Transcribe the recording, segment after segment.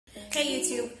Hey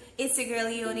YouTube, it's your girl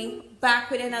Leonie,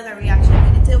 back with another reaction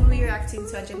video. We're reacting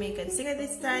to a Jamaican singer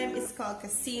this time. It's called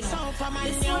Kaseeno. This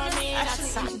song was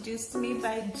actually introduced to me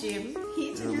by Jim. He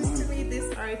introduced to me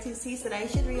this artist. He said I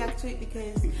should react to it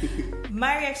because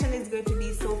my reaction is going to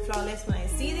be so flawless when I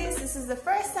see this. This is the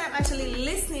first time actually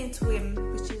listening to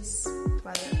him, which is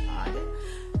rather odd.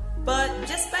 But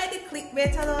just by the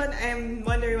clickbait alone, I'm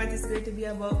wondering what it's going to be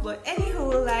about. But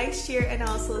anywho, like, share, and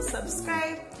also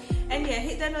subscribe. And yeah,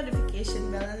 hit that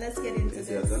notification bell and let's get into this.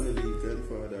 Yeah, family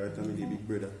grandfather or family big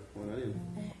brother. One of them.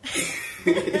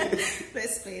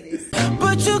 Let's play this.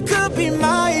 But you could be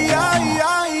mine.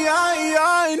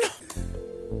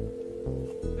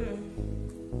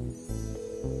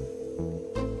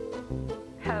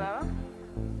 Hello?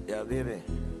 Yeah, baby.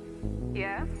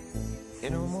 Yeah? You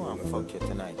know more, I'll fuck you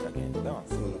tonight again. Don't.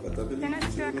 Then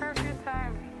it's your curfew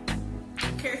time.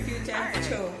 Curfew time,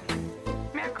 show.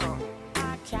 Miracle.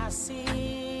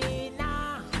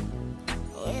 Kaseeno.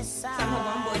 Some of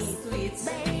them boys sweets.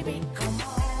 Baby, come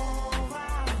over.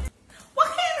 What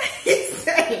can I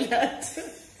say that?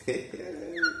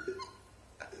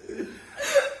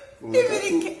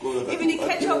 Even the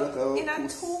ketchup in a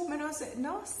tube, I don't say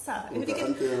no, sir. Even the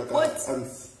ketchup, but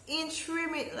in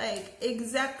trim it like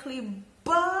exactly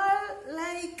ball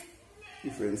like.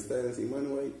 Different styles in man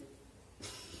white.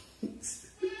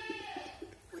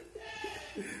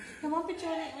 Come on, picture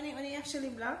when it actually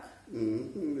black.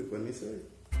 The funny side.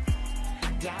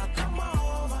 Yeah, come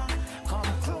over, come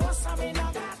closer, we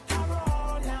know that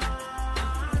corona.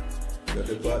 Got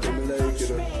the part of me like, you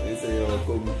know, they say, oh,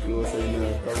 come closer in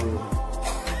the corona.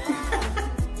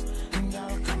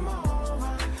 Yeah, come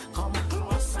over, come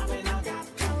closer, we know that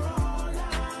corona.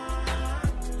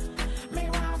 Me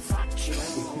want fuck you.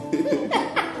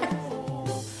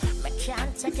 Me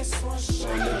can't take a switch. You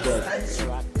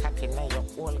are cocking at your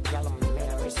old girl, me a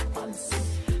response.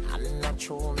 I'm not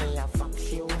sure me a fuck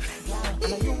you.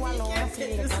 Yeah, you alone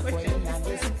feel like I'm going at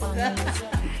this point.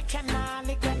 Can I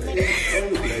get me? I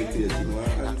look like this, you know,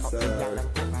 answer.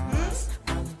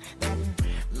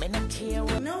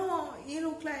 No, you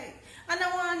look like. And I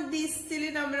want this still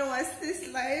in a minute. What's this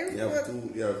live? You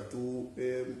have two,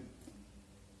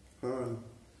 hand.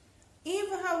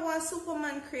 Even have one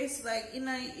Superman Chris like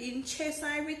in chest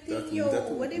and everything. That Yo,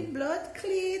 too. what the blood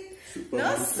clean?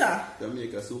 Superman, No, sir.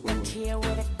 Jamaican Superman. Here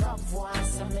with a gov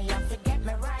was, and me have to get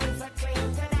me right for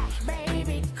clean to that.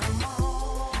 Baby, come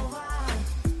over.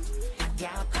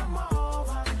 Yeah, come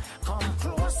over. Come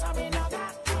closer, we know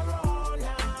that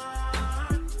corona.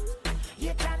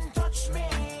 You can touch me.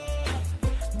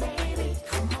 Baby,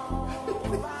 come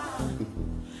over.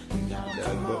 Yeah,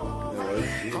 come over.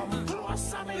 Come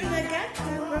closer, we know that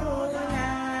corona.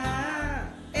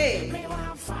 Hey. Me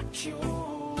want fuck you.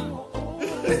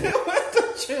 What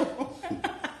touch you?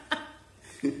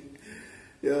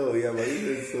 Yo, yeah, but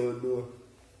he's so low.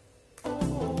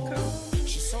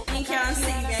 He can't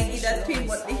sing and give that thing,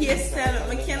 but the hairstyle,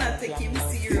 I cannot take him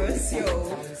serious, yo.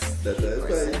 That's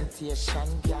fine.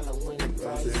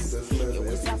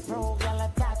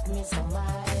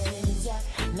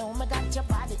 No, me got your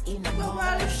body in a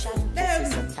motion.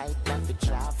 So tight that the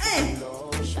traffic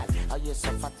lotion. Oh, you so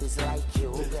fat is like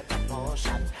you get a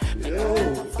potion. Baby,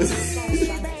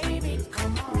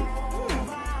 come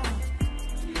over.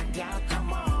 Yeah,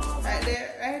 come over. Right there,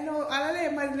 I know. All of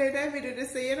them man play that video, they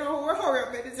say, you know, we're hurry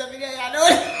up, it's a video, you know.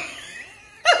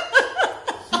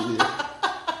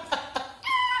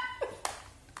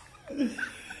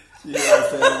 She was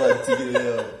saying about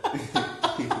together.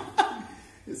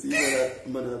 You see,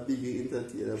 man, a big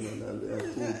entertainer, man, and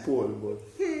too poor, but.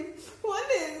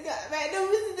 What is that? I don't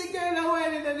visit the girl I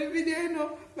wanted on the video, you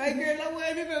know. My girl I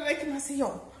wanted on like him, I say,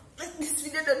 yo, like this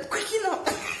video done quick enough.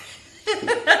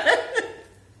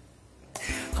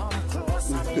 Come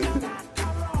closer, we know that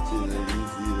corona.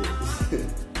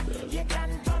 You can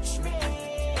touch me.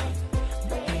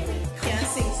 Baby, Can't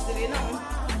sing still, you know.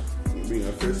 Bring a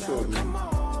fresh sound, man.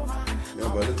 Yeah,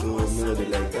 but it's a melody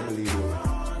like Emily, though.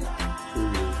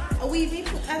 We be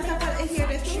put on top of here,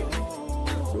 that too.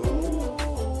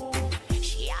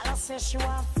 she all says she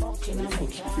want fucking on the car.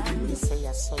 You say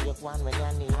I saw you one when you're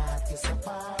in the artist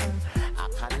apart. A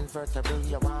convertible,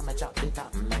 you want me drop it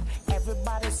up, man.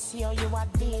 Everybody see how you are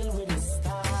deal with the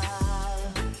star.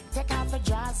 Take off the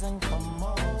jaws and come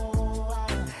over.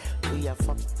 We a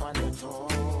fuck on the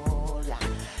toe, yeah.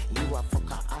 You a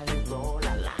fuck a roll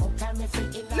a long time if you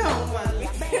in No, man.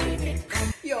 baby.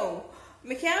 Yo,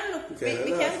 me can't look,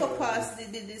 me can't go past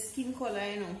the skin color,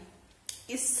 you know.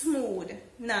 It's smooth.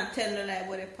 Nah, tell no lie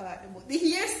about the part. But the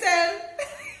hairstyle,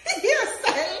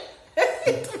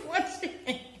 watch it.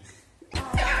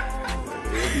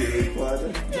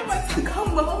 You must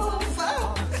come over.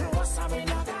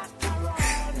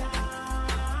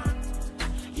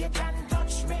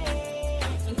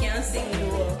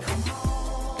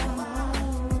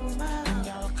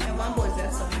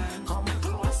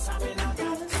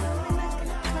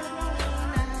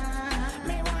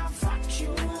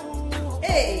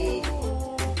 Hey.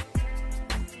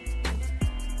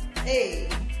 Hey.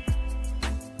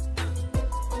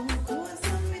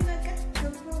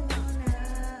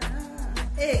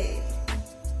 Hey.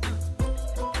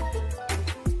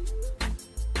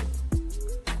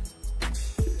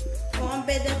 One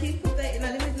bed that you put in the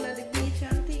middle of the beach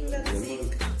and thing that's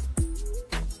sick.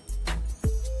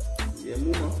 Yeah,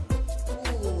 mama.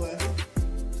 Ooh.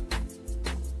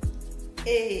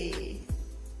 Hey.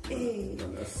 Hey.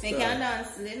 They can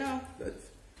dance, you know.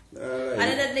 Alright.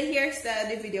 And then the hairstyle,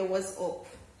 the video was up.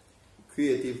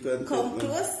 Creative content. Come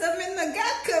close to me, no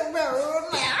got camera.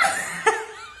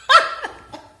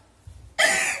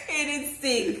 It is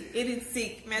sick. It is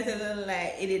sick. Me tell you a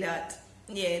lie. It did hot.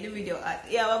 Yeah, the video hot.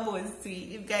 Yeah, my boy is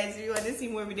sweet. If guys really want to see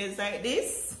more videos like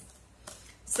this,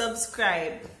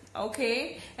 subscribe.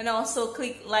 Okay? And also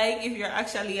click like if you're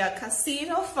actually a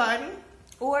Kaseeno fan.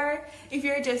 Or if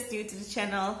you're just new to the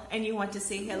channel and you want to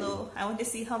say hello, I want to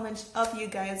see how much of you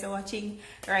guys are watching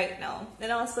right now.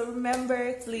 And also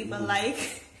remember to leave a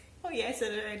like. Oh yeah, I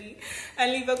said it already.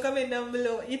 And leave a comment down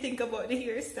below what you think about the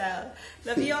hairstyle.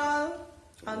 Love you all.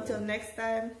 Until next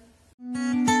time.